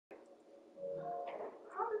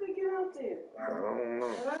left it? I don't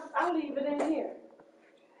know. I'll leave it in here.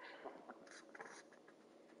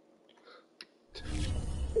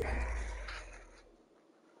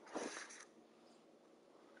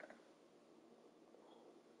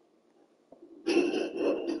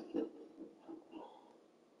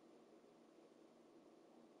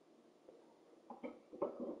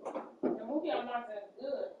 The movie I'm watching is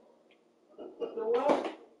good. The what?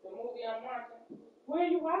 The movie I'm watching. Where are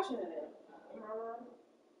you watching it at? In my room.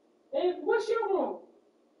 And what's your room?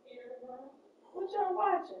 Here in the room. What y'all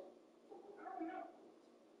watching? I don't know.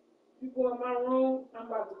 You go in my room, I'm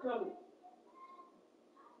about to come.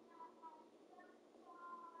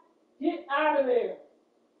 Get out of there.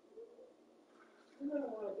 You don't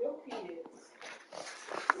want your kids.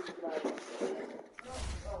 Put them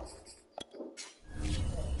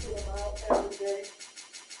out every day.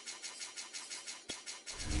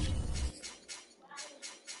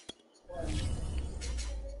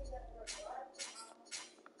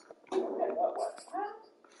 What? Huh?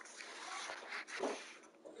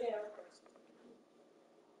 Yeah.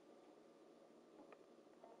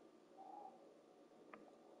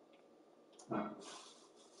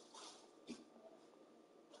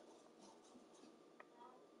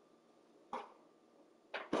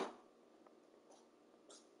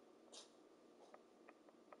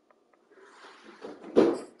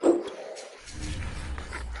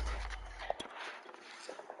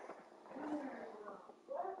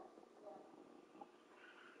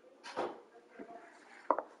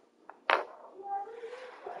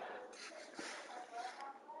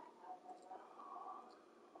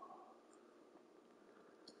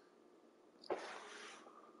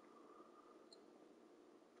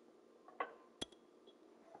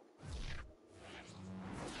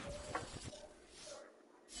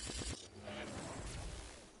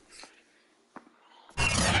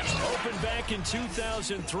 Back in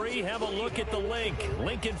 2003, have a look at the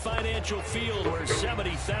Lincoln Financial Field, where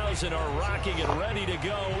 70,000 are rocking and ready to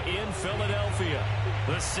go in Philadelphia.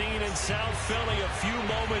 The scene in South Philly a few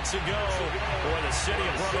moments ago, where the city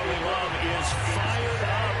of brotherly love is fired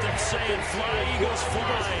up. They're saying fly, Eagles,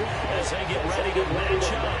 fly, as they get ready to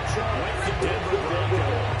match up with the Denver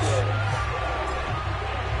Broncos.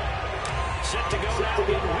 Set to go now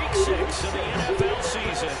in Week 6 of the NFL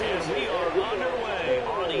season, and we are underway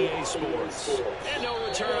on EA Sports. And no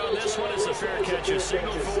return on this one as the fair catch is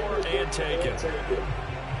signaled for and taken.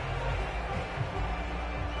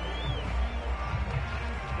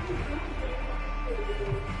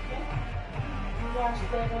 You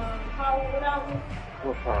watched that Howard without me?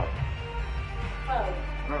 What Howard? Howard.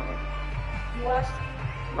 You watched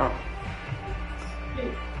it? No.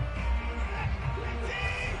 Yeah.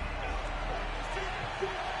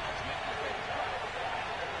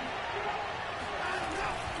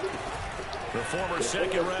 The former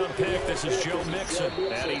second-round pick, this is Joe Mixon.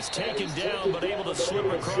 And he's taken down, but able to slip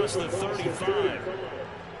across the 35.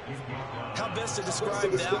 How best to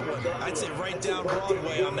describe that one? I'd say right down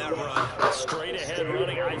Broadway on that run. Straight ahead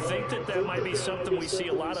running. I think that might be something we see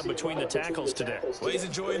a lot of between the tackles today. Well, he's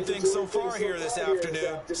enjoying things so far here this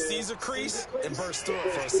afternoon. Sees a crease and bursts through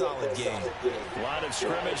it for a solid gain. Line of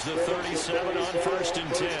scrimmage, the 37 on 1st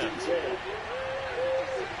and 10.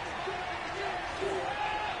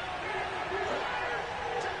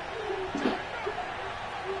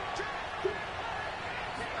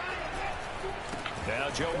 Now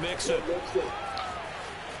Joe Mixon.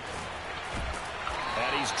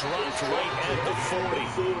 And he's dropped right at the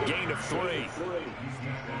 40. Gain of 3.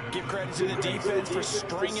 Give credit to the defense for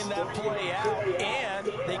stringing that play out,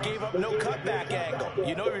 and they gave up no cutback angle.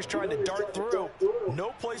 You know he was trying to dart through.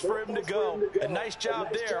 No place for him to go. A nice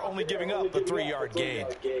job there, only giving up a 3-yard gain.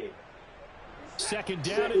 Second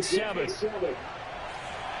down and 7.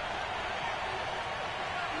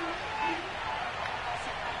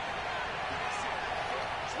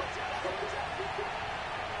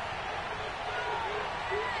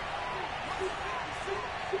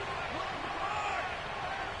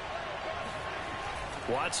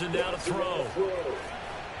 Watson now to throw.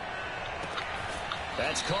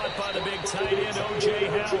 That's caught by the big tight end, O.J.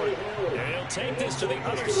 Howard. And he'll take this to the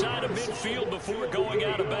other side of midfield before going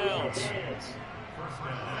out of bounds.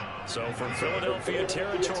 So from Philadelphia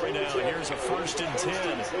territory now, here's a 1st and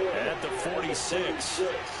 10 at the 46.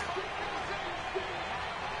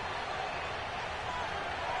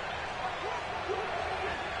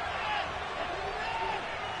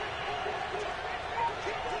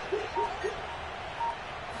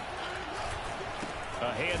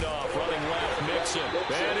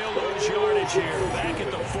 Mixon. And he'll lose yardage here. Back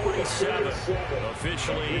at the 47.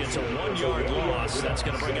 Officially, it's a 1-yard loss. That's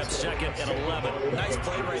going to bring up 2nd and 11. Nice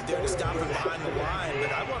play right there to stop him behind the line.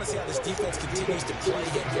 But I want to see how this defense continues to play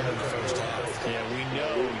here in the first half. Yeah, we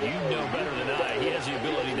know. You know better than I. He has the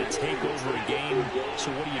ability to take over a game.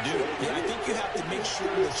 So what do you do? Yeah, I think you have to make sure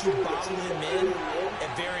that you bottle him in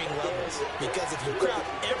at varying levels. Because if you crowd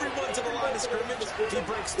everyone to the line of scrimmage, if he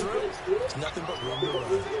breaks through, there's nothing but room to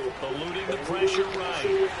run. Eluding the pressure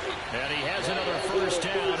right. And he has another first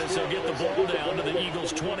down as they'll get the ball down to the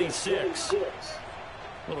Eagles' 26.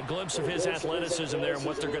 Little glimpse of his athleticism there and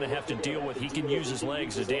what they're going to have to deal with. He can use his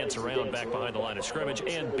legs to dance around back behind the line of scrimmage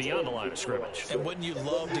and beyond the line of scrimmage. And wouldn't you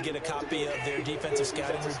love to get a copy of their defensive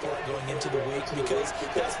scouting report going into the week? Because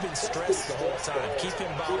that's been stressed the whole time. Keep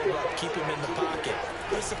him bottled up. Keep him in the pocket.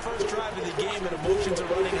 It's the first drive of the game and emotions are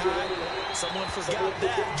running high. Someone forgot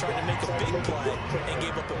that, trying to make a big play and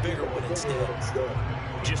gave up a bigger one instead.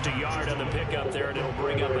 Just a yard on the pickup there, and it'll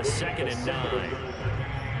bring up a 2nd and 9.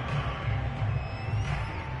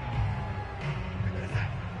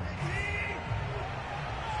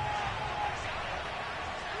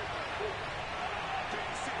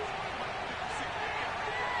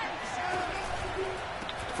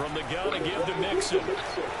 From the gun to give to Mixon.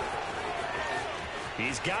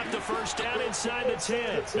 He's got the first down inside the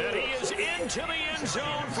 10. And he is into the end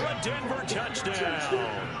zone for a Denver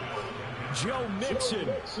touchdown. Joe Mixon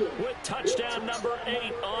with touchdown number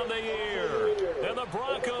 8 on the year. And the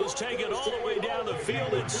Broncos take it all the way down the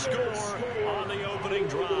field and score on the opening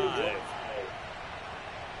drive.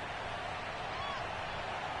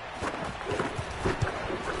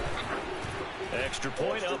 Extra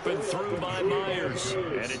point up and through by Myers.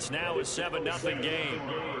 And it's now a 7-0 game.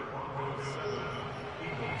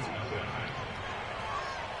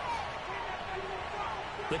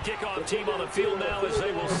 The kickoff team on the field now as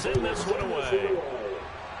they will send this one away.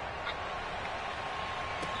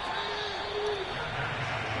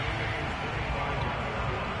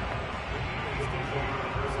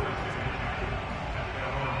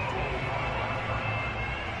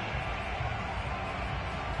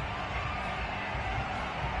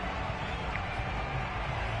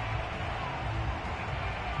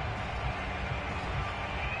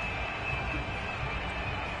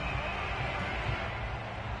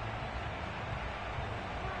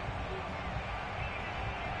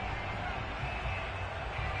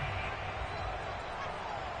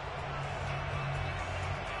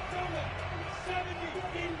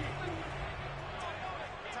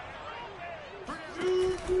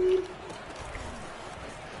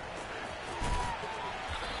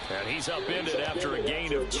 And he's upended after a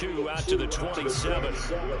gain of 2 out to the 27.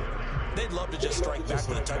 They'd love to just strike back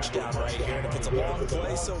with a touchdown right here. And if it's a long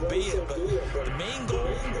play, so be it. But the main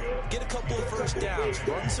goal, get a couple of first downs,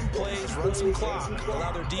 run some plays, run some clock,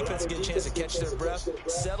 allow their defense to get a chance to catch their breath,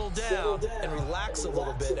 settle down, and relax a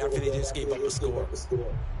little bit after they just gave up a score.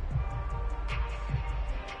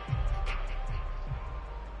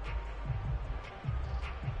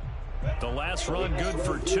 The last run good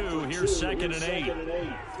for 2. Here's 2nd and 8.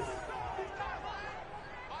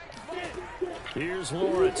 Here's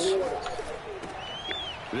Lawrence.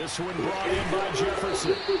 This one brought in by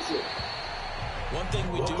Jefferson. One thing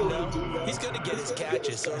we do know, he's going to get his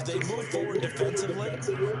catches. So as they move forward defensively,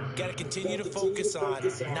 got to continue to focus on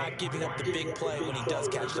not giving up the big play when he does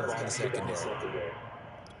catch the ball in the secondary.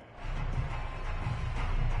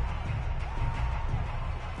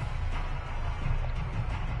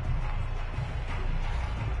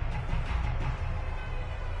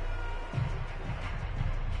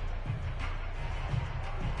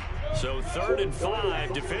 So 3rd and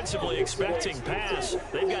 5, defensively expecting pass.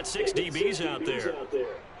 They've got 6 DBs out there.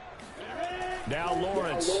 Now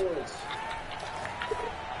Lawrence. Toward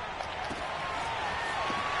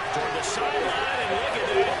the sideline, and look at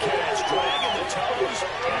that catch. Dragging the toes.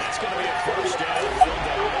 And it's going to be a first down.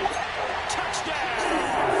 Touchdown!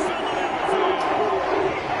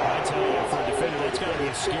 I tell you, for a defender, that's got to be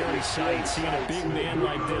a scary sight, seeing a big man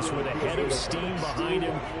like this with a head of steam behind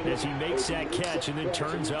him as he makes that catch and then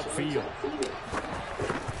turns upfield.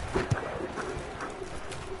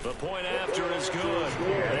 The point after is good.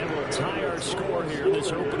 That will tie our score here in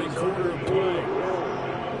this opening quarter of play.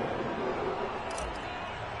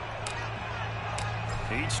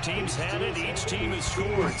 Each team's had it. Each team has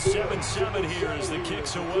scored. 7-7 here as the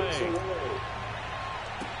kick's away.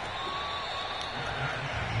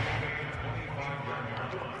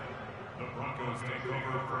 The Broncos take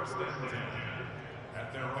over 1st and 10 at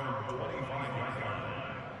their own 25-yard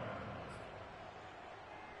line.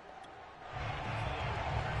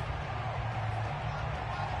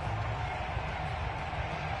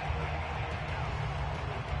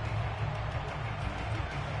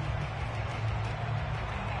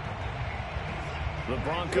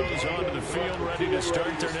 Broncos onto the field, ready to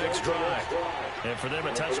start their next drive. And for them,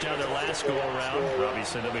 a touchdown their last go-around.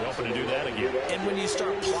 Obviously, they'll be hoping to do that again. And when you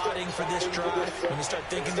start plotting for this drive, when you start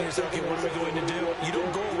thinking to yourself, okay, what are we going to do? You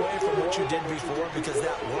don't go away from what you did before because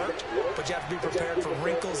that worked, but you have to be prepared for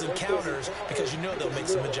wrinkles and counters because you know they'll make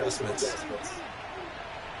some adjustments.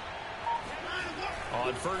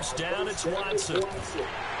 On first down, it's Watson.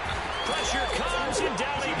 Pressure comes, and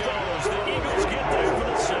down he goes. The Eagles get there for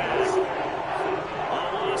the sack. A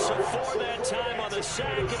loss of 4 that time on the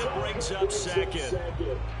sack, and it brings up second.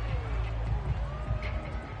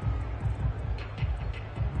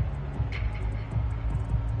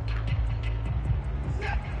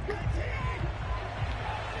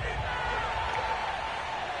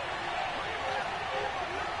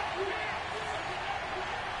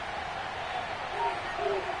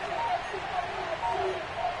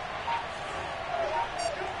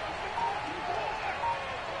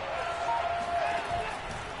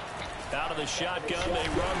 Out of the shotgun, they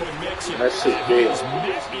run with Mixon. That shit dead.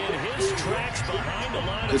 In his tracks behind the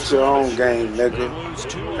line of Get your own scrimmage. game, nigga. They lose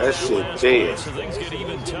 2 on That their shit last dead. play, so things get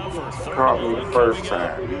even tougher. Third Caught me and the one first coming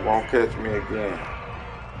up. time. You won't catch me again.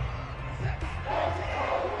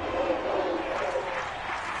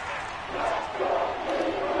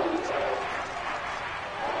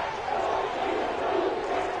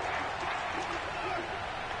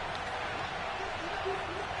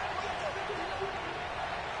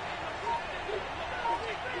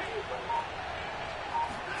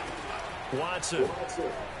 Watson.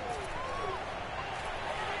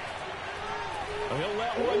 He'll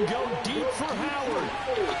let one go deep for Howard.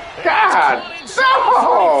 God,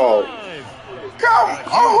 no! Come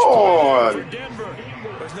on!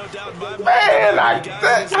 There's no doubt in my mind Man, that the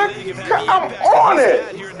guys in this league have had the I'm impact on he's it.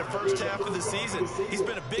 had here in the first half of the season. He's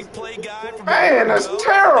been a big play guy from Man, that's He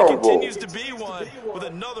terrible. continues to be one with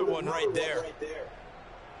another one right there.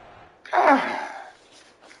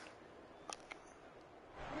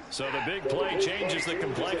 So the big play changes the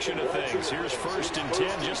complexion of things. Here's first and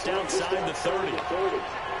 10 just outside the 30.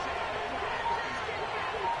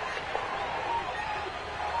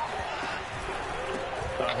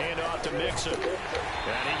 A handoff to Mixon.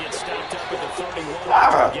 And he gets stopped up at the 31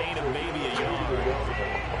 after a gain of maybe a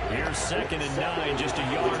yard. Here's second and 9, just a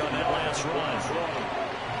yard on that last run.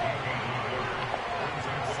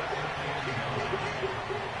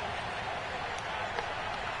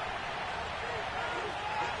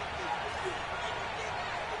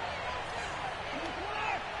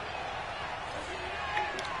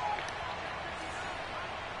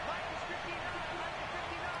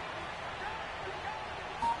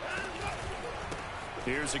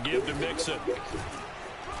 Here's a give to Mixon.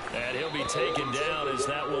 And he'll be taken down as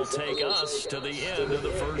that will take us to the end of the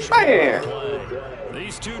first Man. play.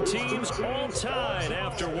 These two teams all tied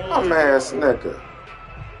after one. Dumb ass nigga.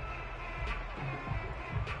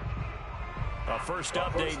 A first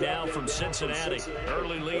update now from Cincinnati.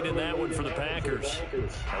 Early lead in that one for the Packers.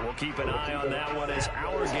 And we'll keep an eye on that one as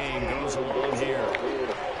our game goes along here.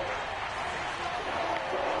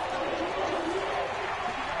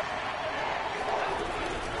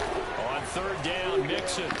 Third down,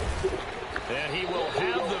 Mixon. And he will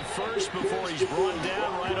have the first before he's brought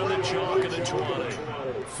down right on the chalk of the 20.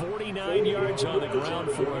 49 yards on the ground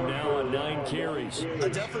for him now on 9 carries. I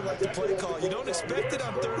definitely like the play call. You don't expect it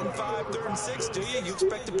on 3rd and 5, 3rd and 6, do you? You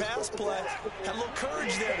expect a pass play. Had a little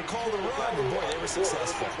courage there to call the run, but boy, they were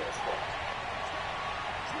successful.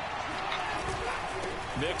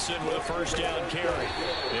 Mixon with a first down carry.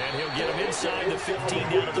 And he'll get him inside the 15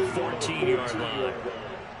 down to the 14-yard line.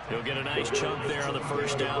 He'll get a nice chunk there on the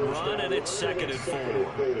first down run, and it's 2nd and 4.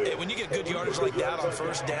 Hey, when you get good yardage like that on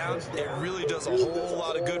first down, it really does a whole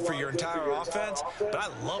lot of good for your entire offense. But I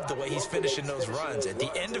love the way he's finishing those runs. At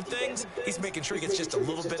the end of things, he's making sure he gets just a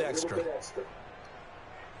little bit extra.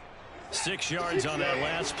 6 yards on that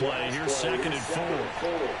last play. Here's 2nd and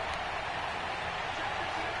 4.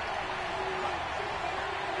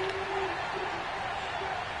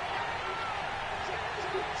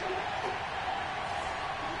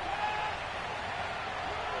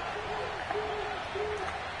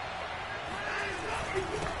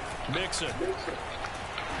 Mixon.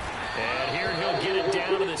 And here he'll get it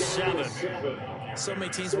down to the 7. So many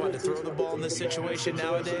teams want to throw the ball in this situation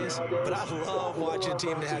nowadays, but I love watching a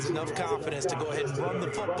team that has enough confidence to go ahead and run the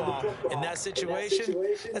football. In that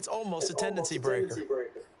situation, that's almost a tendency breaker.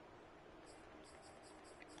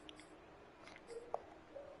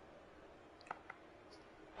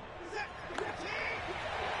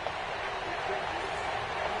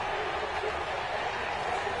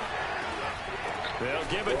 They'll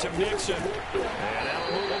give it to Mixon. And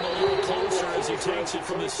that'll move him a little closer as he takes it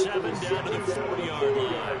from the 7 down to the 40-yard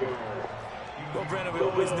line. Well, Brandon, we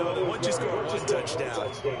always know that once you score one touchdown,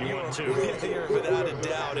 You want two. you're without a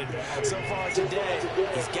doubt. And so far today,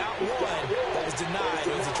 he's got one that was denied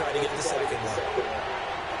once he tried to get the second one.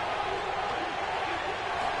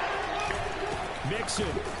 Mixon.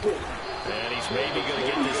 And he's maybe going to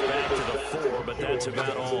get this back to the 4, but that's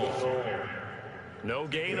about all. No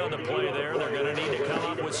gain on the play there. They're going to need to come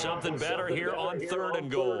up with something better here on 3rd and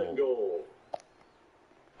goal.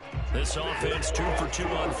 This offense 2 for 2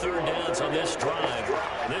 on 3rd downs on this drive.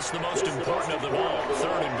 This is the most important of them all,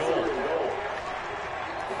 3rd and goal.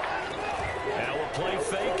 Now we'll play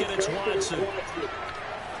fake, and it's Watson.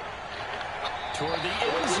 Toward the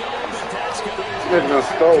end zone, but that's going to... Nigga done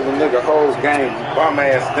stole the nigga whole game, bum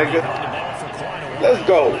ass nigga. Let's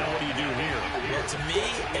go. What do you do here? Well, to me,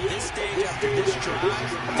 at this stage after this drive,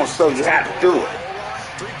 I'm gonna show you how to do it.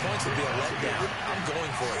 3 points would be a letdown. I'm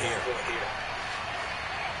going for it here.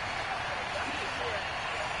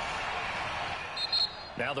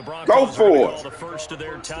 Now the Broncos Go are for going to it. call the first of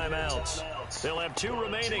their timeouts. They'll have 2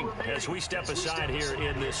 remaining as we step aside here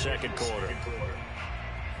in this second quarter.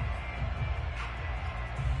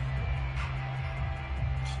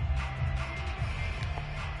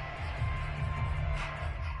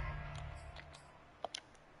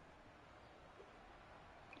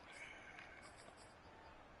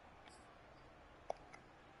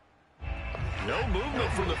 No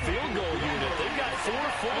movement from the field goal unit. They've got 4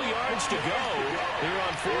 full yards to go. They're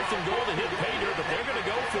on 4th and goal to hit pay dirt, but they're going to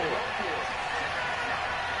go for it.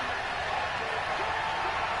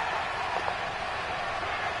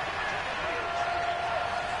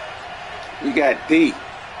 We got D.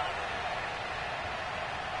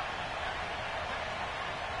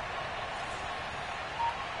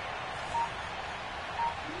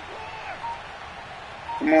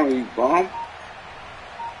 Come on, you bum.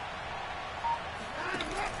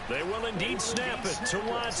 They will indeed snap it to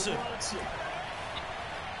Watson.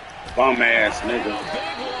 Bum ass nigga.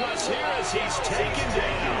 Big loss here as he's taken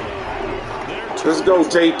down. Let's go,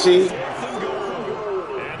 JT.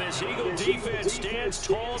 And this Eagle defense stands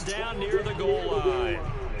tall down near the goal line.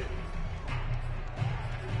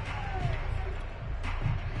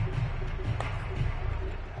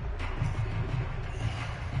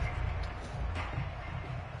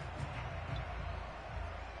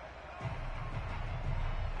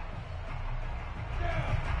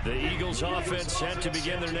 The Eagles offense set to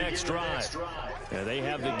begin their next drive. And they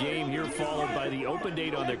have the game here followed by the open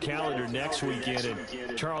date on their calendar next weekend.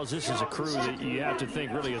 And Charles, this is a crew that you have to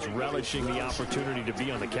think really is relishing the opportunity to be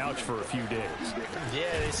on the couch for a few days.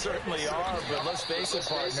 Yeah, they certainly are, but let's face it,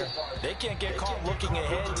 partner, they can't get caught looking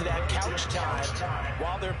ahead to that couch time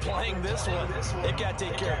while they're playing this one. They've got to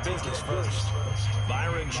take care of business first.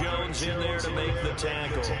 Byron Jones in there to make the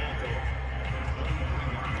tackle. This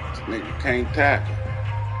nigga can't tackle.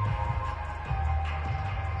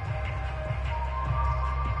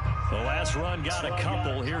 The last run got a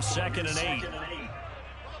couple. Here's 2nd and 8.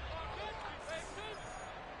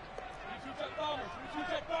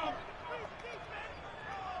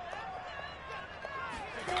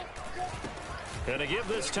 Going to give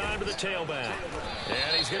this time to the tailback.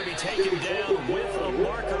 And he's going to be taken down with a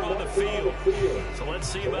marker on the field. So let's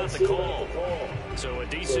see about the call. So a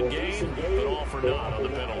decent game, but all for naught on the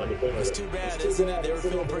penalty. It's too bad, isn't it? They were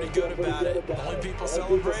feeling pretty good about it. The only people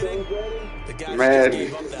celebrating, the guys Man. just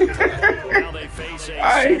gave up that play. Now they face a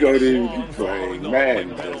I ain't gonna second even long be following playing. the Man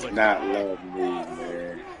holding does penalty. not love me,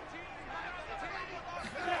 man.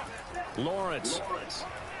 Lawrence.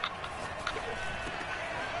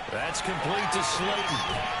 That's complete to Slayton.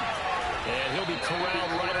 And he'll be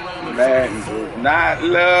corralled right around the Man 44. does not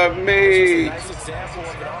love me. Nice example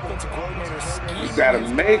of an offensive coordinator scheme. You gotta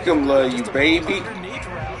make him love you, baby. Underneath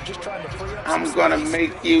route, just trying to free up I'm some gonna space.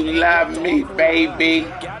 make you love me, baby.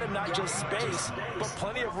 Got him not just space, but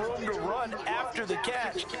plenty of room to run after the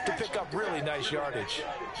catch to pick up really nice yardage.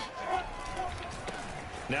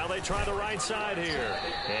 Now they try the right side here.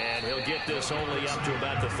 And he'll get this only up to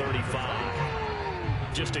about the 35.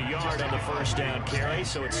 Just a yard on the first down carry,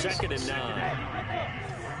 so it's 2nd and 9.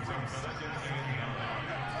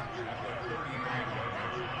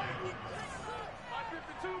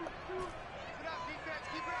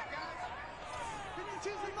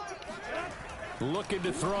 Looking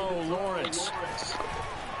to throw, Lawrence.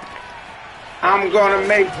 I'm gonna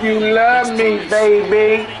make you love me,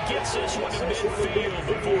 baby. He gets this one to midfield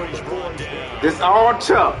before he's brought down. This all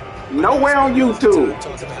tough. Nowhere on YouTube.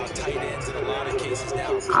 Talk about how tight ends in a lot of cases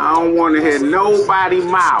now. I don't want to hear nobody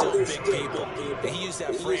mouth. Big people. And he used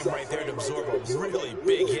that frame right there to absorb a really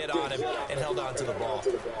big hit on him and held on to the ball.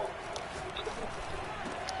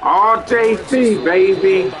 RJC,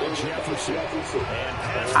 baby.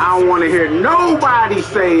 I don't want to hear nobody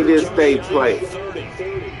say this they play.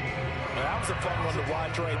 That was a fun one to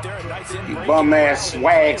watch right there. A nice You bum ass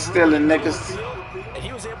swag stealing niggas. And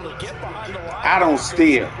he was able to get behind the line. I don't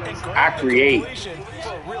steal. I create. For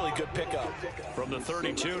a really good pickup. From the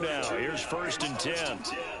 32 now, here's 1st and 10.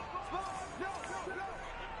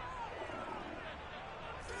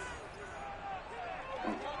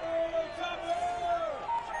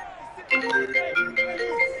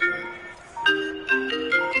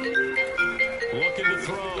 Looking to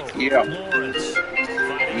throw. Yeah. Lawrence.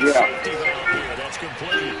 Finding Yeah. safety valve here. That's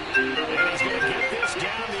complete. And he's going to get this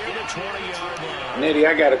down near the 20-yard line. Nitty,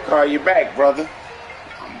 I gotta call you back, brother.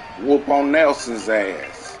 Whoop on Nelson's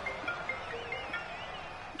ass.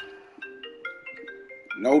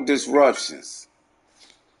 No disruptions.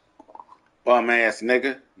 Bum ass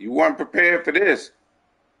nigga. You weren't prepared for this.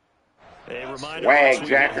 A reminder, Swag once we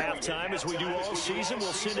jacker. hit halftime, as we do all season,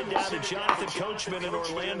 we'll send it down to Jonathan Coachman in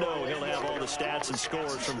Orlando. He'll have all the stats and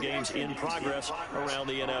scores from games in progress around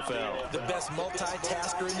the NFL. The best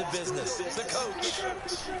multitasker in the business, the coach.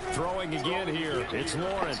 Throwing again here, it's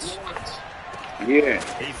Lawrence. Yeah.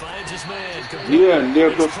 He finds his man. Yeah,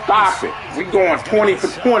 nigga, stop it. We going 20 for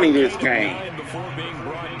 20 this game. Before being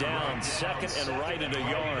brought down, 2nd and right at a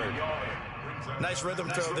yard. Nice rhythm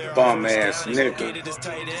throw there. Bum ass He nigga. located his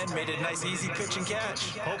tight end, made it a nice easy pitch and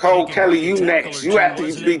catch. Cole Kelly, you next. You after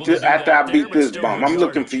you beat this, after I beat this bum. I'm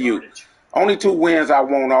looking for you. Only 2 wins I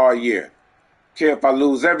want all year. Care if I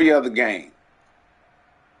lose every other game.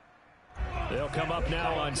 They'll come up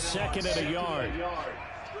now on 2nd and a yard.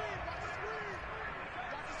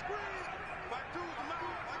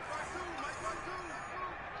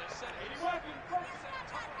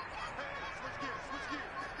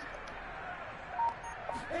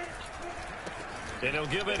 And he'll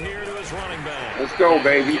give it here to his running back. Let's go,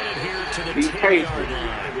 baby. Get it here to the Be 10-yard patient.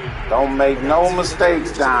 line. Don't make no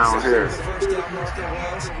mistakes down here.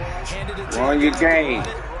 Run your game.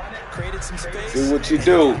 Created some space. Do what you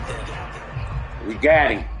do. We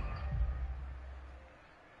got him.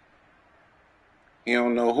 He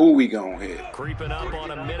don't know who we gonna hit. Creeping up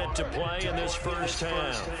on a minute to play in this first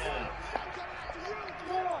half.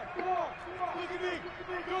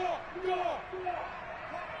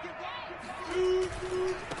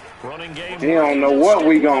 Running game. He don't know what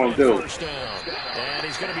we gonna do. First down. And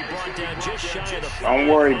he's going to be brought down just shy of the Don't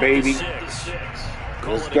worry, baby. 6.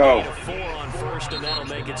 Let's go. 4 on first, and that'll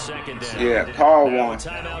make it 2nd down. Yeah, call Now a one.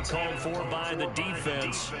 timeout called for by the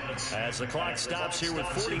defense as the clock stops here with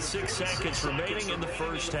 46 seconds remaining in the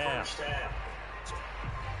first half.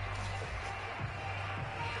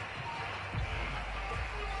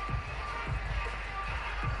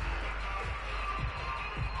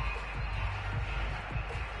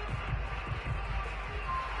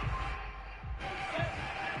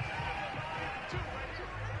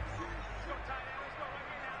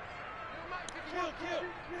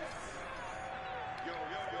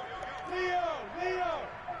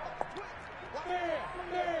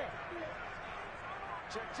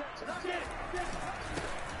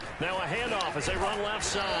 Now a handoff as they run left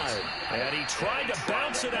side. And he tried to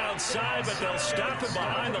bounce it outside, but they'll stop him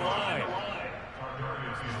behind the line.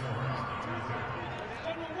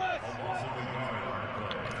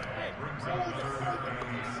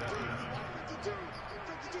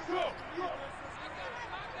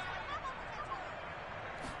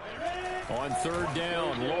 On 3rd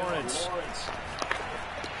down, Lawrence.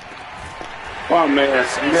 Bum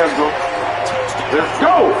ass nigga. Let's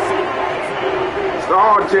go. It's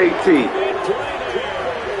RJT.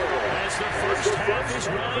 As the first half is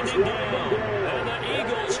winding down, and the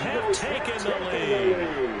Eagles have taken the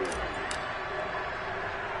lead.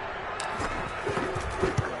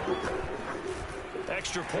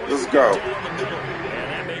 Extra point. Let's go. Down the middle,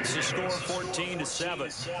 and that makes the score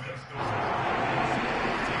 14-7.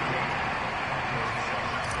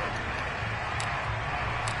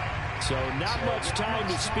 So not much time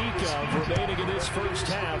to speak of remaining in this first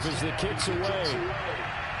half as the kick's away.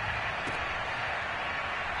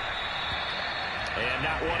 And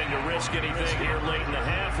not wanting to risk anything here late in the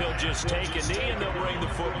half, he'll just take a knee and they'll bring the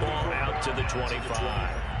football out to the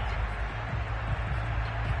 25.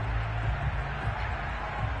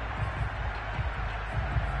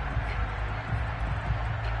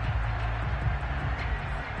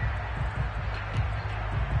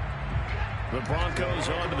 The Broncos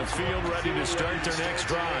onto the field, ready to start their next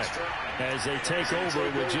drive as they take over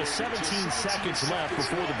with just 17 seconds left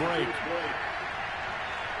before the break.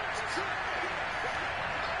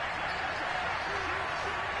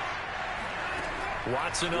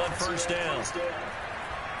 Watson on first down.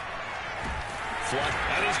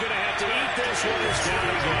 And he's going to have to eat this one as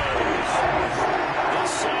down he goes. The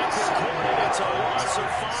sack recorded. It's a loss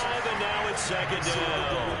of 5, and now it's second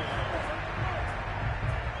down.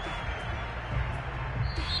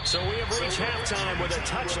 So we have reached halftime with a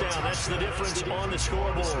touchdown. That's the difference on the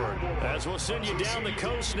scoreboard. As we'll send you down the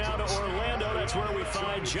coast now to Orlando, that's where we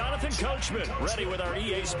find Jonathan Coachman, ready with our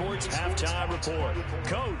EA Sports halftime report.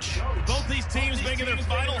 Coach. Both these teams making their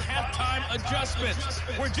final halftime adjustments.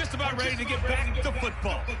 We're just about ready to get back to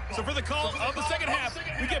football. So for the call of the second half,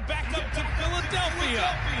 we get back up to Philadelphia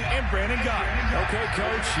and Brandon Guy. Okay,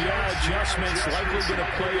 Coach. Yeah, adjustments likely going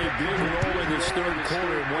to play a big role in this third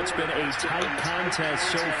quarter in what's been a tight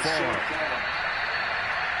contest so far.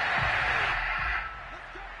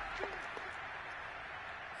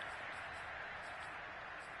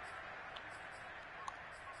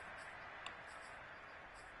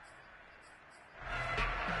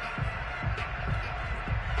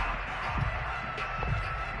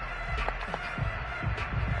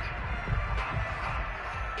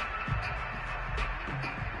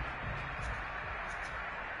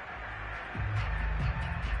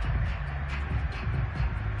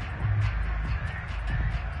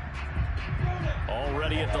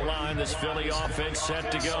 Already at the line, this Philly offense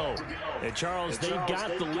set to go. And Charles, they've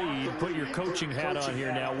got the lead. Put your coaching hat on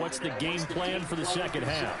here now. What's the game plan for the second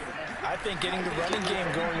half? I think getting the running game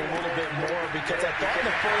going a little bit more, because I thought in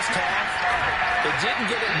the first half they didn't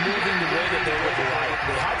get it moving the way that they would like.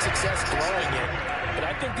 They had success throwing it, but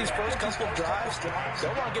I think these first couple of drives,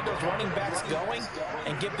 they'll want to get those running backs going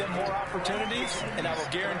and give them more opportunities, and I will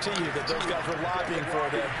guarantee you that those guys were lobbying for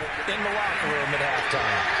them in the locker room at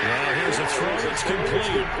halftime. Now here's a throw that's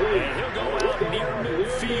complete, and he'll go out near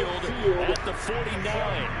midfield at the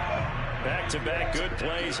 49. Back-to-back good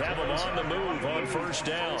plays have them on the move on first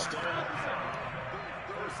down.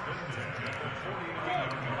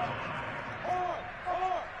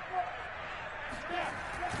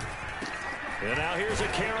 And now here's a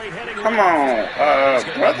carry heading. Come on,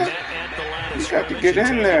 brother. You got to get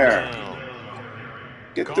in there.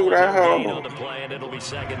 Get through that hole. On the play, and it'll be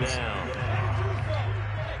second down.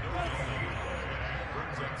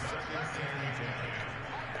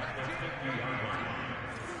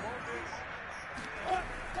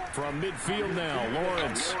 From midfield now,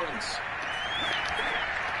 Lawrence.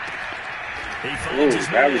 Ooh,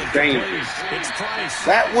 that was dangerous. It's Price.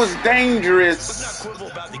 That was dangerous. Let's not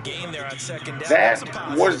quibble about the game there on second down.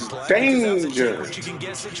 That was dangerous. What you can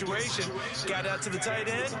get situation. Got out to the tight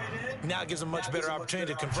end. Now gives them much better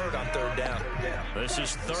opportunity to convert on third down. This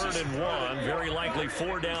is 3rd and 1. Very likely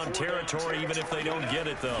 4-down territory, even if they don't get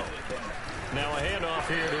it, though. Now a handoff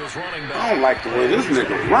here to his running back. I don't like the way this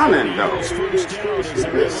nigga running, though.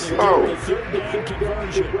 It's slow. In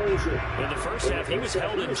the first half, he was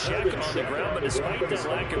held in check on the ground, but despite that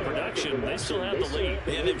lack of production, they still have the lead.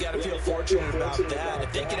 And they've got to feel fortunate about that.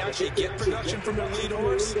 If they can actually get production from their lead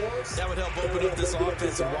horse, that would help open up this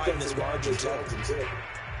offense and widen this margin too.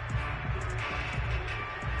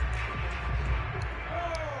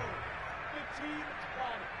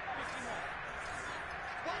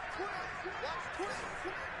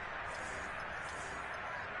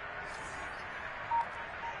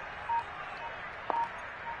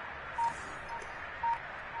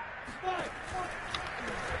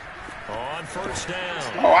 On first down.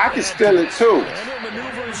 Oh, I can steal it too. And he'll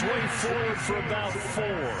maneuver his way forward for about 4.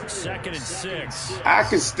 2nd and 6. I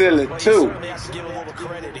can steal it Well, you too. certainly have to give a little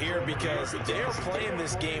credit here because they're playing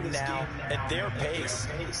this game now at their pace.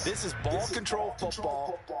 This is ball control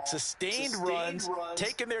football, sustained runs,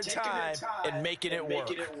 taking their time, and making it work.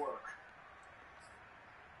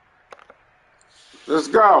 Let's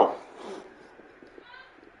go.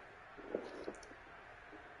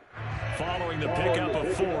 Following the pickup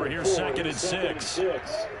of 4, here's 2nd and 6.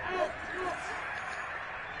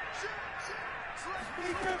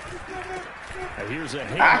 And here's a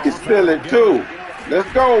I can steal it too.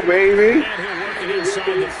 Let's go, baby.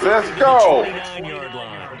 Let's go.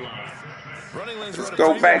 Let's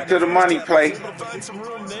go back to the money play.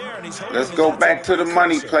 Let's go back to the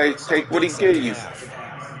money play. Take what he give you.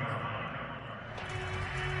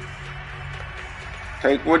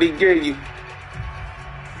 Take what he give you.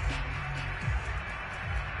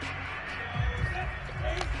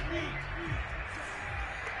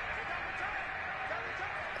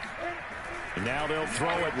 And now they'll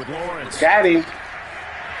throw it with Lawrence. Got him.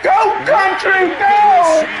 Go, country,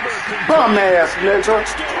 go! Bum ass nigga.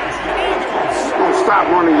 Don't stop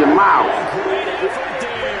running your mouth.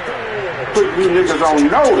 Put you niggas on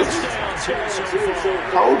notice.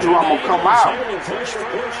 Told you I'm gonna come out.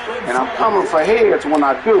 And I'm coming for heads when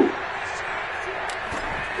I do.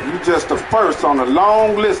 You just the first on a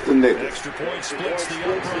long list of niggas. Extra point splits the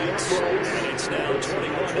uprights, and it's now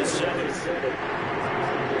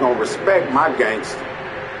 21-7. Gonna respect my gangster.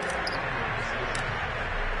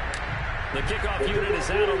 The kickoff unit is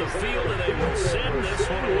out on the field, and they will send this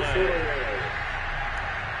one away.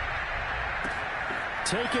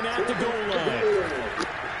 Taken at the goal line.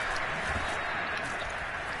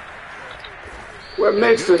 Where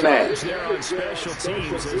Mixon at? There on special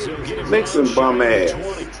teams as he'll get him Mixon bum ass.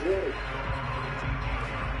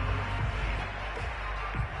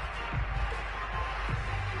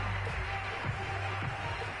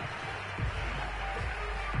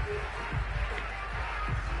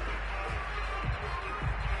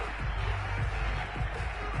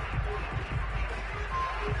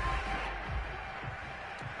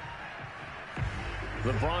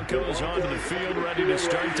 The Broncos onto the field, ready to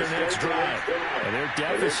start their next drive. And their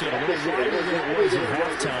deficit a little wider than it was at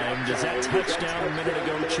halftime. Does that touchdown a minute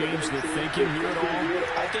ago change the thinking here at all?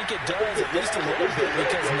 I think it does, at least a little bit,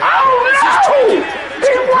 because now Oh no!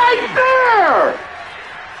 He's right there!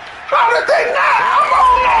 How did they not? I'm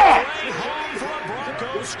on that!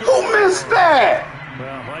 Who missed that?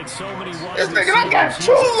 Well, like so many This nigga, I got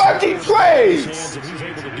 2 lucky plays! he's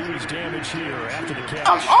able to do his damage here after the catch.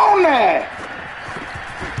 I'm on that!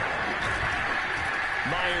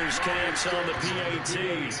 Myers connects on the PAT.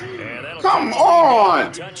 And that'll Come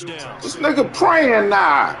on! touchdown. This nigga praying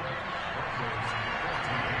now.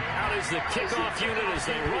 Out is the kickoff unit as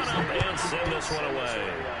they run up and send this one away.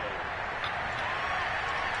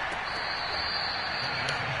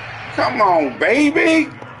 Come on, baby!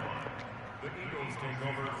 The Eagles take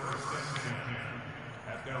over first and 10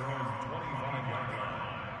 at their own 25-yard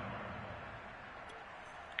line.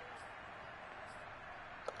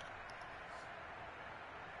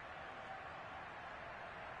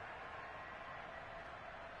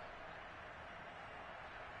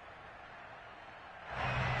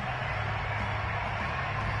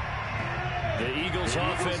 The Eagles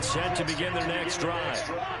offense set to begin their next drive.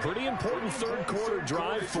 Pretty important third quarter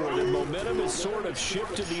drive for them. Momentum has sort of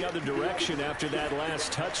shifted the other direction after that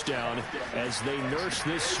last touchdown as they nurse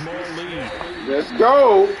this small lead. Let's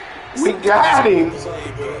go. We got him.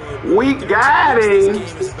 We got him.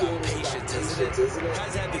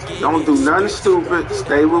 Don't do nothing stupid.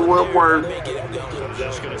 Stay with what works.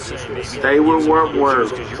 Stay with what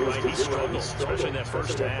works. He struggled, especially in that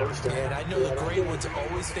first half. And I know the great ones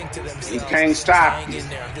always think to themselves, He can't stop hang you. in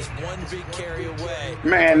there, I'm just one big carry away.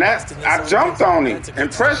 Man, I jumped on him and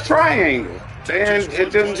pressed triangle. Then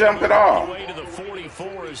it didn't jump at all. Way to the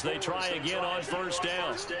 44 as they try again on first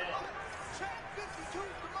down.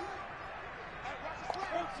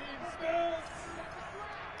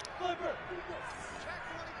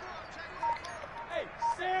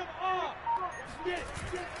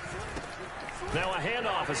 Now a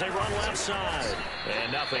handoff as they run left side.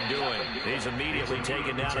 And nothing doing. He's immediately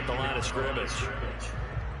taken down at the line of scrimmage.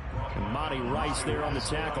 Monty Rice there on the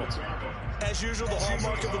tackle. As usual, the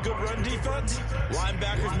hallmark of a good run defense,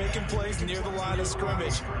 linebackers making plays near the line of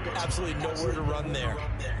scrimmage. Absolutely nowhere to run there.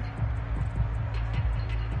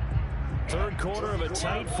 Third quarter of a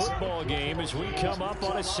tight football game as we come up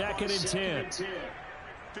on a 2nd and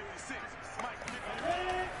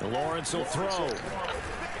 10. Lawrence will throw.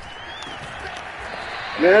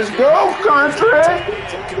 Let's go, country.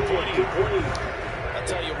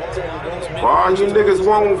 For all you niggas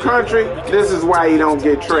wanting country, this is why you don't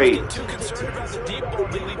get traded.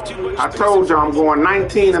 I told you I'm going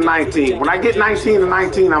 19-19. When I get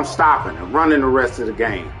 19-19, I'm stopping and running the rest of the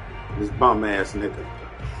game. This bum ass nigga.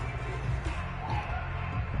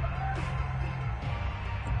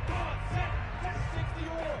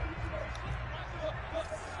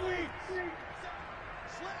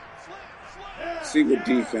 See what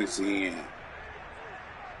defense he in.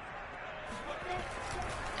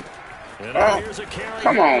 Oh,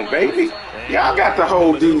 come on, baby. Y'all got to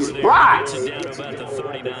hold these blocks.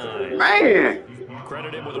 Man.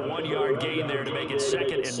 Credit him with a 1-yard gain there to make it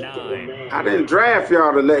 2nd and 9. I didn't draft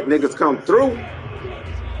y'all to let niggas come through.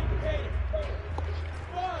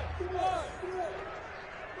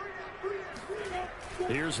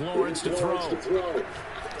 Here's Lawrence to throw.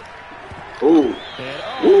 Ooh,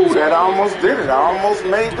 that almost did it. I almost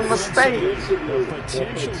made the mistake.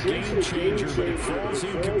 Potential game changer, but it falls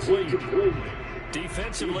incomplete.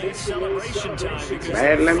 Defensively, it's celebration time because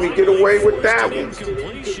Man, let me get away with that one.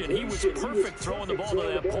 Incompletion. He was perfect throwing the ball to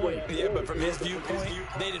that point. Yeah, but from his viewpoint,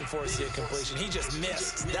 they didn't force the incompletion. He just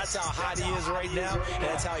missed. That's how hot he is right now, and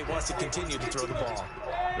that's how he wants to continue to throw the ball.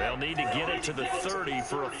 They'll need to get it to the 30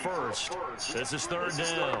 for a first. This is third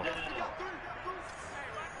down.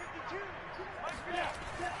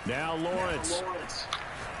 Now Lawrence.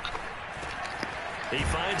 He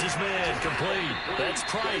finds his man, complete. That's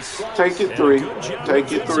Price. Take your 3. Take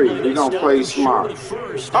your 3. We're going to play smart.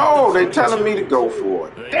 Oh, they telling me to go for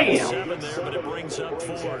it. Damn.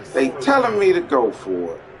 They telling me to go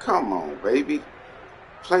for it. Come on, baby.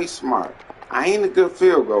 Play smart. I ain't a good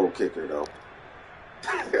field goal kicker, though.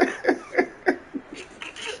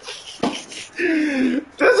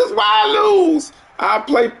 This is why I lose. I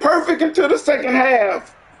play perfect until the second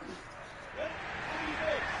half.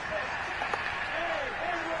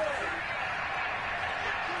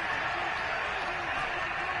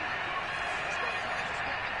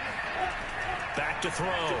 Back to throw.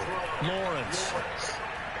 Lawrence.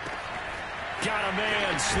 Got a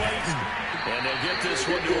man, Slayton. And they'll get this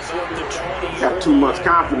one to about the 20. Got too much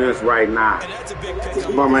confidence right now. This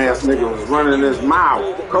bum ass nigga was running his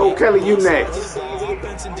mouth. Cole Kelly, you next.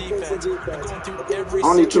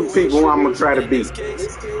 Only 2 people I'm going to try to beat.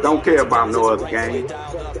 Don't care about no other game.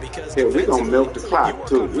 Yeah, we're going to milk the clock,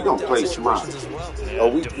 too. We're going to play smart. Oh,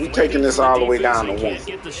 we taking this all the way down to 1.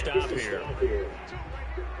 Get the stop here.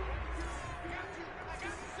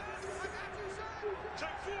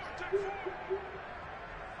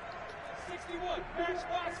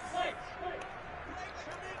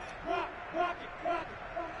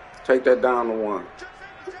 Take that down to 1.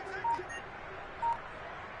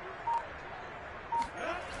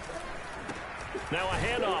 Now a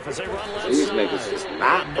handoff as they run left These side. niggas is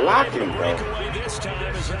not blocking, bro. This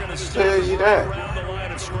time as they're going to Tell you that. around the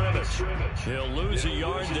line of scrimmage. He'll lose a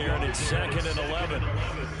yard there, and it's 2nd and 11.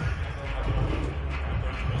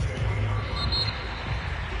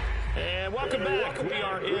 And welcome back. We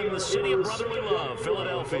are in the city of brotherly love,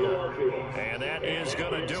 Philadelphia. And that is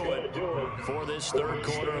going to do it for this third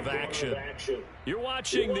quarter of action. You're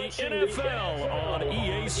watching the NFL on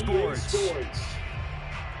EA Sports.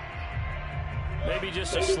 Maybe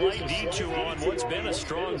just a slight detour on what's been a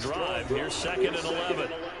strong drive. Here's 2nd and 11.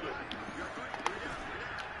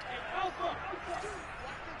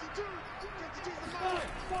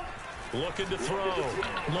 Looking to throw.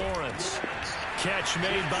 Lawrence. Catch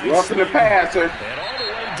made by Roughing the passer. And all the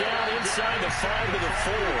way down inside the 5 to the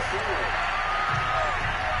 4.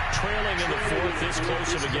 Trailing in the 4th, this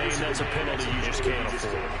close of a game, that's a penalty you just can't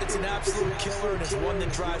afford. It's an absolute killer, and it's one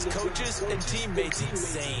that drives coaches and teammates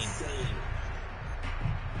insane.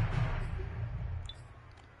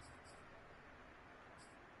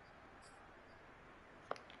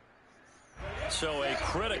 So a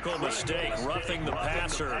critical mistake, roughing the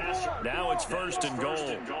passer. Now it's 1st and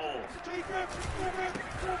goal.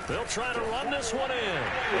 They'll try to run this one in.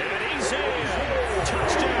 And he's in.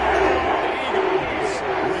 Touchdown, Eagles.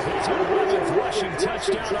 With his 11th rushing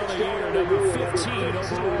touchdown on the year, number 15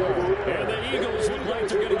 overall. And the Eagles look like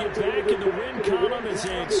they're going to get back in the win column as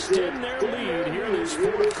they extend their lead here in this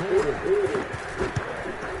 4th quarter.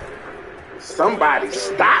 Somebody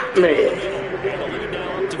stop me.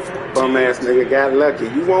 Bum ass nigga got lucky.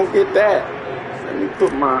 You won't get that. Let me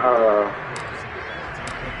put my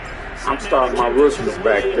I'm starting my rookies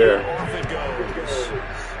back there.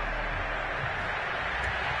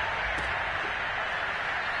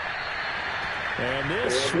 And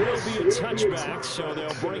this will be a touchback, so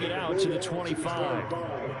they'll bring it out to the 25.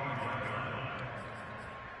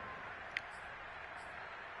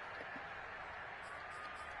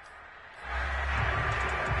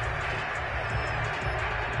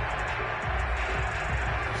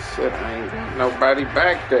 Shit, I ain't got nobody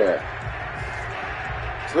back there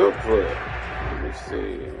to put. Let me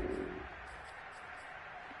see.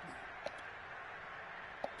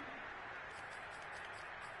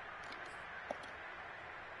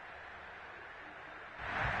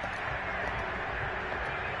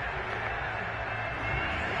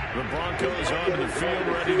 The Broncos onto the field,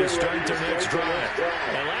 ready to start their next drive.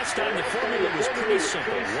 And last time the formula was pretty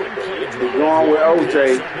simple. One play drive. We're going with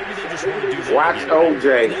OJ. Watch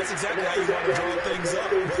OJ. That's exactly how you want to draw things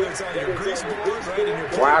up. Whether it's on your grease board, right, in your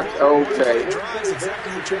Watch OJ. drives,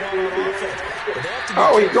 exactly what you want on offense.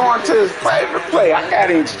 Oh, he's going to his favorite play. I got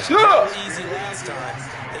him shook. Easy last time.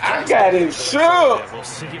 I got him shook. We'll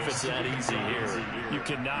see if it's that easy here. You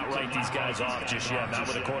cannot write these guys off just yet, not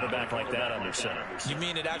with a quarterback like that under center. You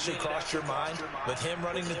mean it actually crossed your mind with him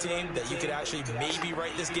running the team that you could actually maybe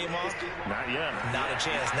write this game off? Not yet. Not a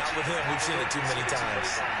chance. Not with him. We've seen it too many times.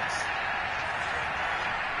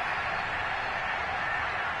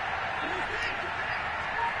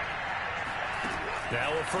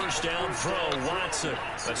 Now a first down throw. Watson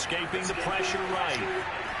escaping the pressure right.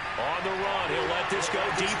 On the run, he'll let this go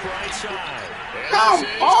deep right side. Come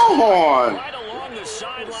on! Right along the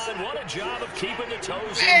sideline. What a job of keeping the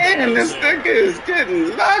toes in. Man, this nigga is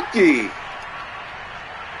getting lucky.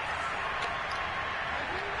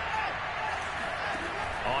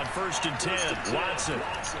 On 1st and 10, Watson.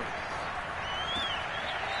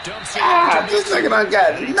 This nigga done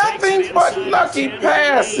got nothing but lucky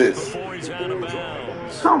passes.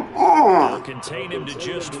 Come on. Contain him to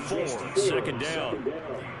just 4. 2nd down.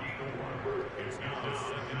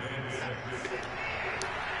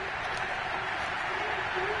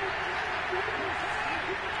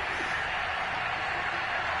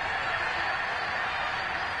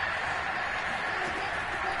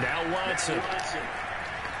 Now Watson.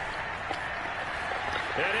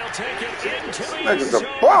 And he'll take it into the end zone. A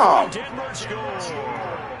bomb.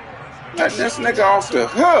 Let this nigga off the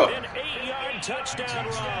hook. An 8-yard touchdown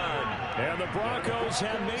run. And the Broncos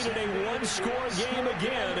have made it a one-score game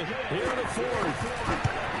again here in the 4th.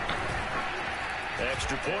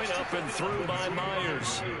 Extra point up and through by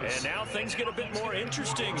Myers. And now things get a bit more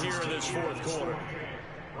interesting here in this 4th quarter.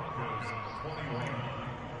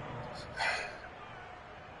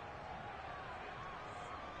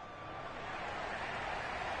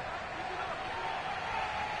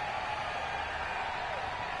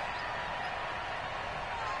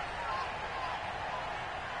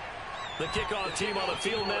 The kickoff team on the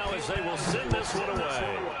field now as they will send this one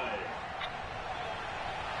away.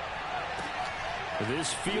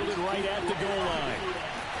 This fielded right at the goal line.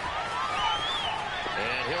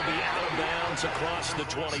 And he'll be out of bounds across the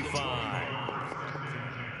 25.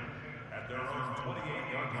 At their own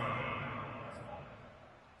 28-yard line.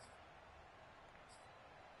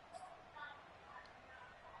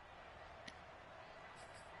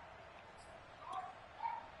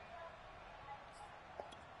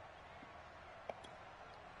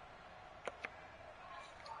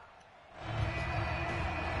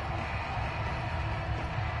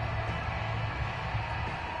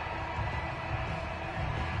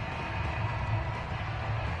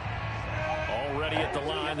 At the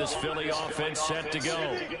line, this Philly offense set to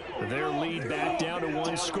go. Their lead back down to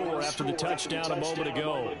 1 score after the touchdown a moment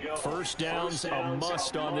ago. First down's a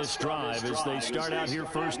must on this drive as they start out here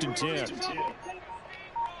 1st and 10.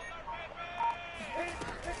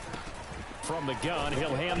 From the gun,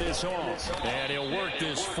 he'll hand this off. And he'll work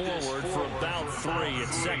this forward for about 3 at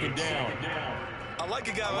 2nd down. I like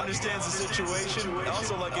a guy who understands the situation. I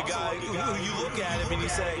also like a guy who you look at him and you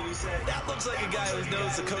say, that looks like a guy who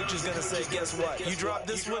knows the coach is going to say, guess what? You drop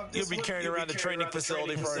this one, you'll be carrying around a training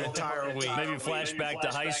facility for an entire week. Maybe flashback to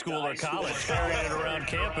high school or college, carrying it around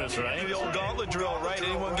campus, right? The old gauntlet drill, right?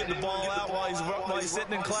 Anyone get the ball out while he's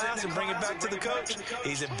sitting in class and bring it back to the coach?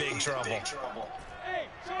 He's in big trouble.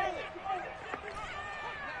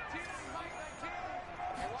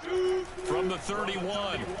 From the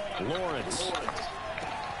 31, Lawrence.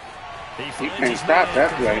 He can't stop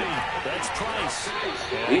that play. That's Price.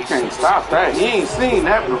 He can't stop that. He ain't seen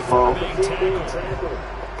that before.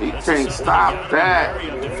 He can't stop that.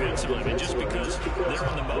 Defensively, I mean, just because they're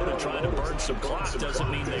in the mode of trying to burn some clock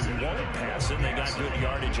doesn't mean they won't pass it. They got good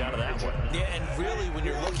yardage out of that one. Yeah, and really, when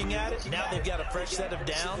you're looking at it, now they've got a fresh set of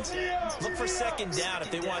downs. Look for 2nd down.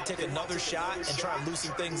 If they want to take another shot and try and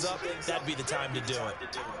loosen things up, that'd be the time to do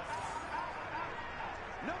it.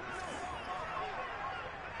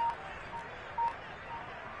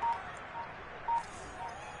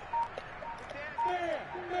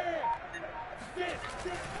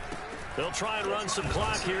 They'll try and run some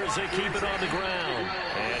clock here as they keep it on the ground.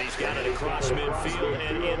 And he's got it across midfield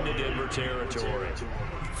and into Denver territory.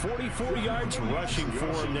 44 yards rushing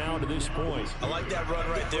for him now to this point. I like that run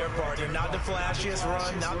right there, partner. Not the flashiest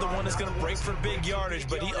run, not the one that's going to break for big yardage,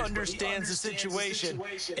 but he understands the situation.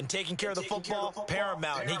 And taking care of the football,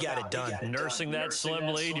 paramount, and he got it done. Nursing that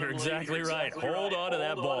slim lead, you're exactly right. Hold on to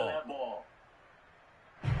that ball.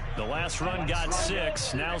 The last run got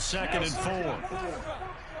 6, now 2nd and 4.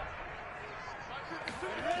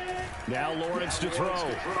 Now Lawrence to throw.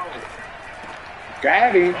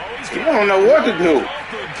 Got him. He don't know what to do.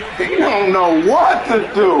 He don't know what to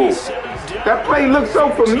do. That play looks so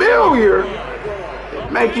familiar.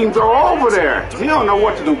 Make him go over there. He don't know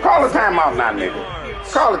what to do. Call a timeout now,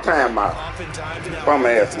 nigga. Call a timeout. Bum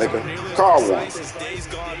ass nigga. Call one.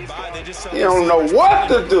 He don't know what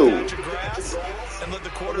to do. And let the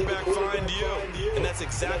quarterback find you. And that's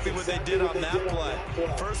exactly what they did on that play.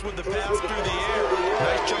 First with the pass through the air.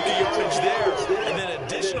 Nice chunk of yardage there. And then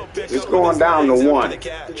additional pickup. It's going down to 1.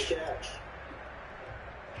 Catch.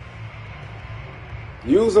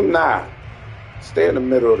 Use them now. Stay in the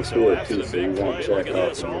middle of the So field, after too, the so you big won't play, look check at out.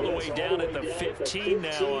 this, all the way down at the 15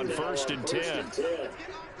 now on 1st and 10.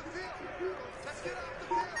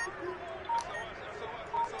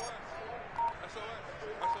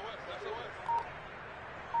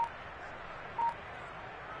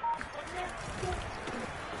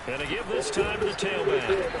 And to give this time to the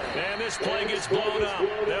tailback. And this play gets blown up.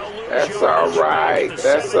 That's all right.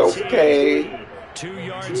 That's okay. 2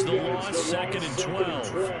 yards the loss, 2nd and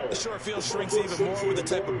 12. The short field shrinks even more with the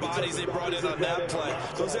type of bodies they brought in on that play.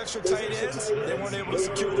 Those extra tight ends, they weren't able to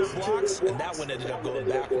secure their blocks, and that one ended up going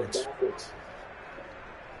backwards.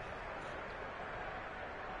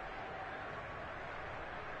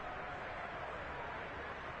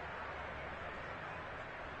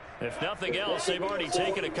 If nothing else, they've already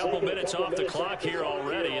taken a couple minutes off the clock here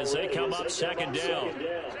already as they come up 2nd down.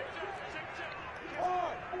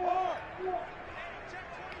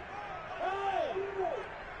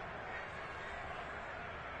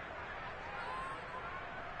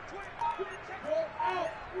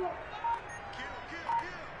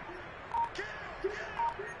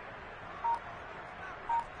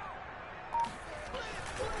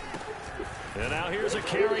 And now here's a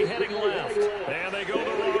carry heading left. And they go the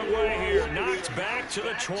wrong way here. Knocked back to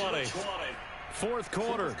the 20. 4th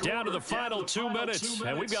quarter, down to the final 2 minutes.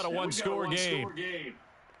 And we've got a one-score game.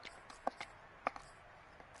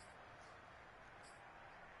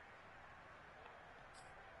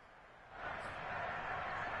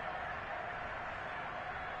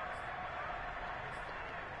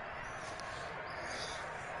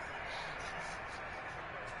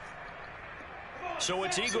 So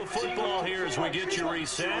it's Eagle football here as we get you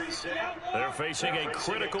reset. They're facing a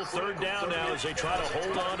critical 3rd down now as they try to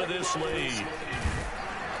hold on to this lead.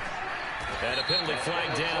 And a penalty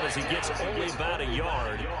flag down as he gets only about a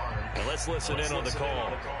yard. And let's listen in on the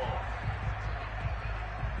call.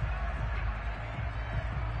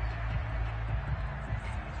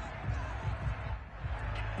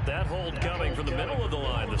 That hold coming from the middle of the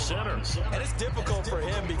line, the center. And it's difficult for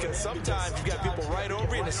him because sometimes you've got people right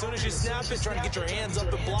over you, and as soon as you snap it, trying to get your hands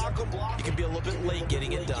up and block them, you can be a little bit late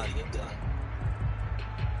getting it done.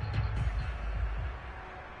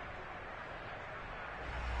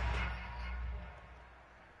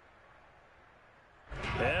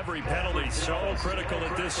 Every penalty so critical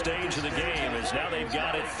at this stage of the game as now they've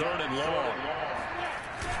got it 3rd and long.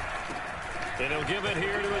 And he'll give it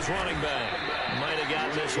here to his running back. Might have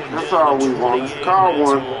gotten this one. That's all we want. Call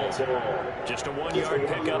one. Just a 1-yard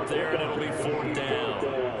pickup there, and it'll be 4th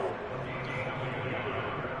down.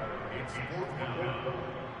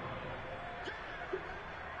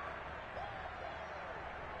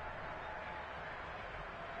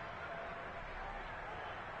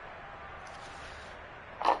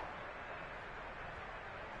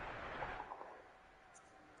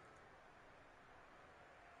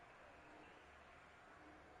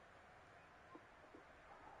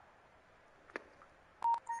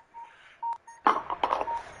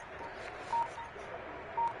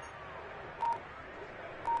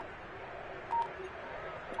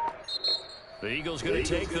 The Eagles going to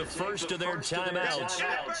take the first of their timeouts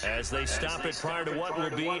as they stop it prior to what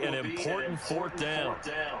will be an important 4th down.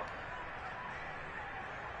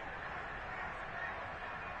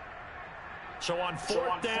 So on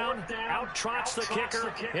 4th down, out trots the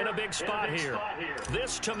kicker in a big spot here.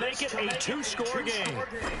 This to make it a 2-score game.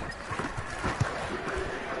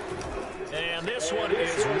 And this one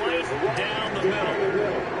is right down the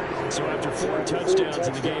middle. So after 4 touchdowns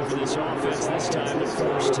in the game for this offense, this time they're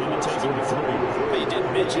forced to take it to 3. But you did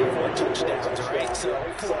mention 4 touchdowns, right? So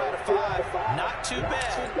 4 out of 5, not too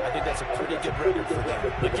bad. I think that's a pretty good record for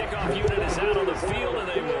them. The kickoff unit is out on the field, and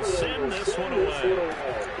they will send this one away.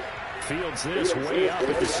 Fields this way up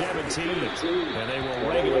at the 17, and they will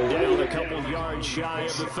wrangle him down a couple yards shy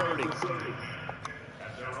of the 30.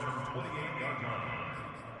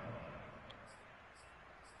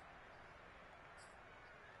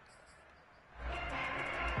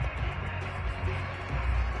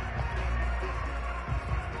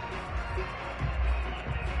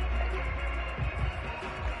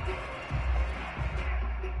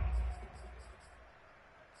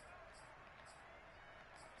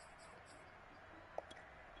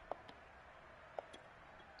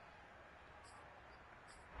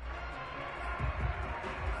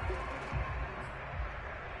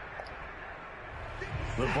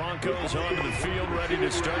 The Broncos onto the field ready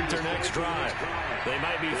to start their next drive. They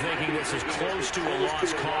might be thinking this is close to a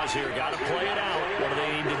lost cause here. Got to play it out. What do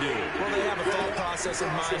they need to do? Well, they have a thought process in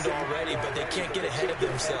mind already, but they can't get ahead of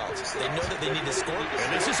themselves. They know that they need to score.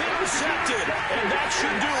 And this is intercepted, and that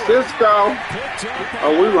should do it. Cisco.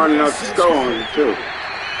 Oh, we running up the score on you, too.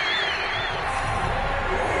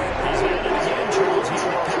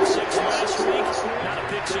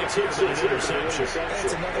 and an interception.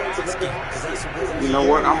 You know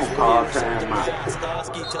what? I'm going to call timeout.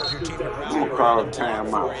 I'm going to call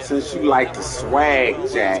timeout. Since you like the swag,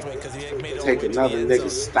 Jack, take another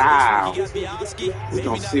nigga's style. We're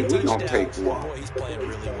going to see. We're going to take one.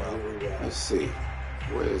 Let's see.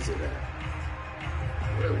 Where is it at?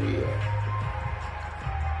 Where we at?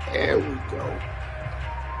 There we go.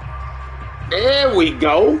 There we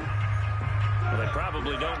go. Well, they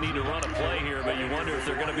probably don't need to run a play here, but you wonder if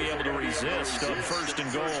they're going to be able to resist on 1st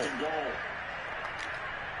and goal.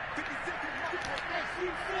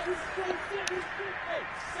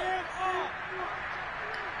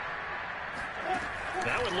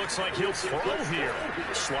 Now it looks like he'll throw here.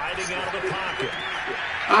 Sliding out of the pocket.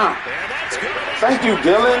 Thank you,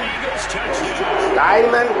 Dylan.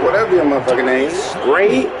 Dylan, whatever your motherfucking name.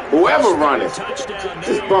 Gray, whoever run it.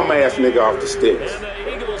 This bum-ass nigga off the sticks.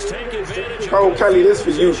 Oh, Kelly, this for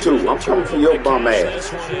you, too. I'm coming for your bum ass.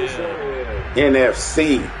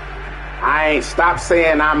 NFC. I ain't stop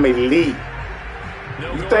saying I'm elite.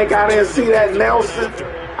 You think I didn't see that, Nelson?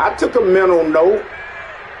 I took a mental note.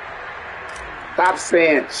 Stop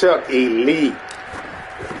saying Chuck elite.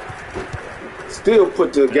 Still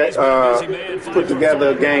put together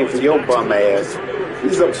a game for your bum ass.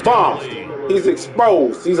 He's a bum. He's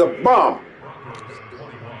exposed. He's a bum.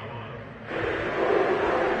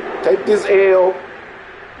 Take this L.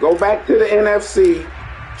 Go back to the NFC.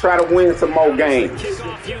 Try to win some more games.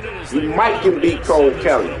 You might can beat Cole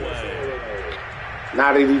Kelly.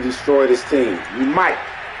 Now that he destroyed his team. You might.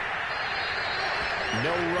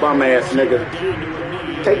 Bum ass nigga.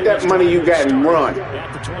 Take that money you got and run.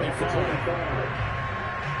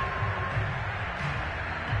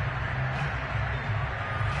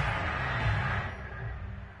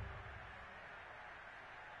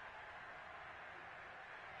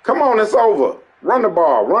 Come on, it's over. Run the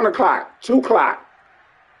ball. Run the clock. 2 clock.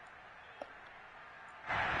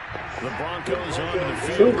 The Broncos on the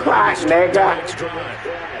field. 2 clock, nigga.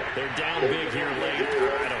 They're down big here late.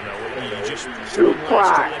 I don't know. You just 2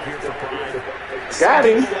 clock. Got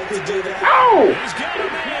him. Oh! He's got a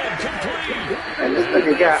man complete. And this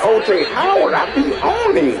nigga got O.J. Howard. I be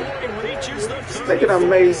on him. This nigga done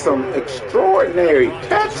made some extraordinary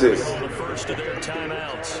catches. The first of their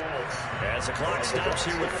timeouts. As the clock stops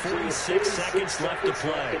here with 46 seconds left to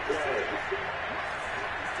play.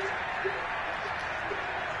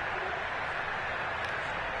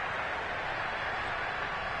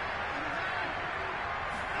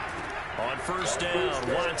 On 1st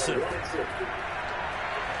down, Watson.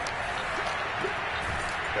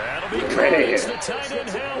 That'll be Man, is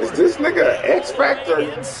this nigga an X Factor?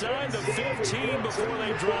 Inside the 15 before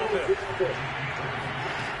they drop it.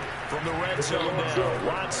 From the red zone now,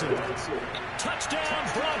 Watson. Touchdown,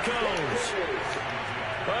 Broncos.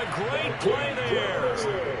 A great play there.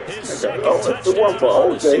 His second touchdown. If it weren't for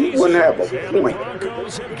OJ, he wouldn't have a point. The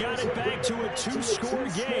Broncos have got it back to a 2-score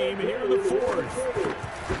game here in the 4th.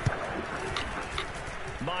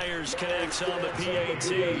 Myers connects on the PAT,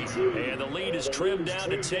 and the lead is trimmed down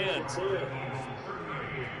to 10.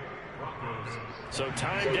 So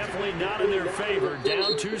time definitely not in their favor.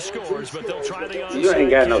 Down 2 scores, but they'll try the onside. You ain't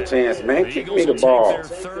got no chance, man. Kick me the ball. Their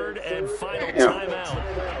 3rd and final timeout.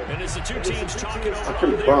 And as the 2 teams talk it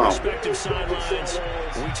over on their respective sidelines,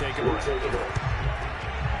 we take a break.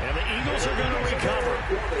 And the Eagles are going to recover.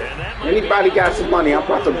 And that anybody got some money? I'm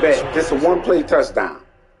about to bet. This is a 1-play touchdown.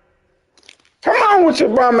 Come on with your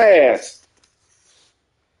bum ass.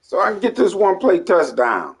 So I can get this 1-play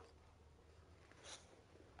touchdown.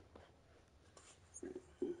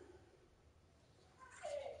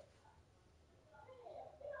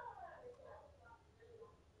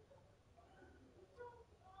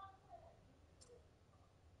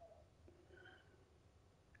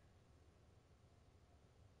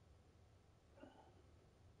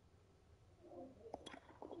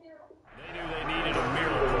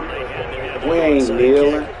 We ain't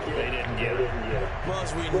kneeling. Well,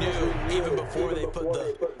 as we knew, even before they put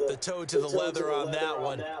the toe to the leather on that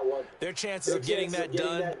one, their chances of getting that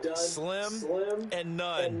done, slim and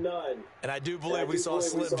none. And I do believe we saw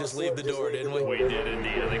Slim just leave the door, didn't we? We did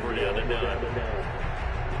indeed. I think we're down to none.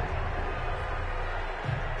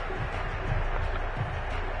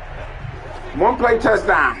 One-play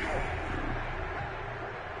touchdown.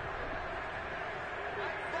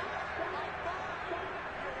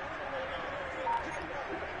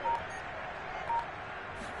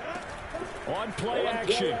 On play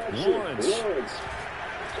action, Lawrence.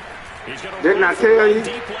 Didn't I tell you?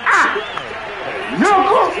 No!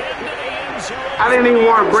 I didn't even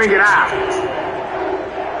want to bring it out.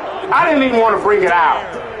 I didn't even want to bring it out.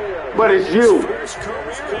 But it's you. First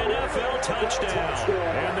career NFL touchdown.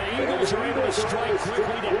 And the Eagles Eagles are able to strike quickly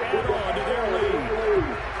to add on to their lead.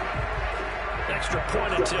 Extra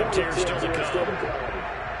point attempt here still to come.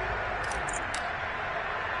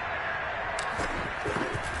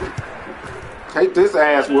 Take this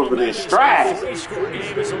ass whooping in stride.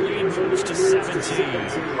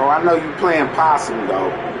 Oh, I know you playing possum, though.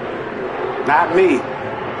 Not me.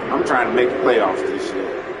 I'm trying to make the playoffs this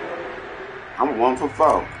year. I'm 1 for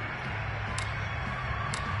 4.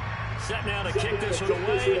 Set now to kick this one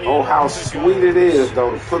away. Oh, how sweet it is,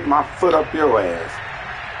 though, to put my foot up your ass.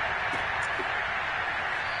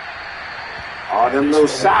 All them little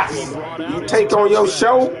shots you take on your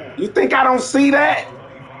show, you think I don't see that?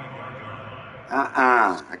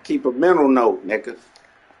 I keep a mental note, nigga.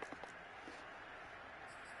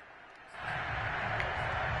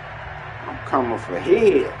 I'm coming for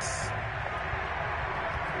heads.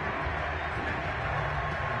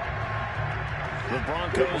 The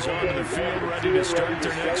Broncos onto the field, ready to start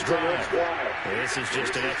their next drive. This is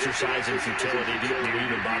just an exercise in futility. Do you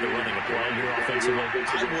even bother running a play here offensively?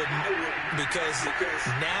 I wouldn't, because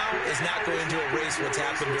now is not going to erase what's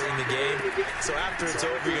happened during the game. So after it's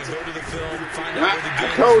over, you're going to go to the film, find out where the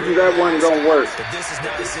game I told you that wasn't going to work. But this is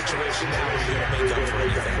not a situation now where you're going to make up for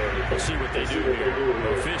anything. We'll see what they do here.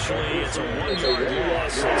 Officially, it's a 1-yard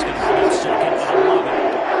loss. That's going to put it second and 11.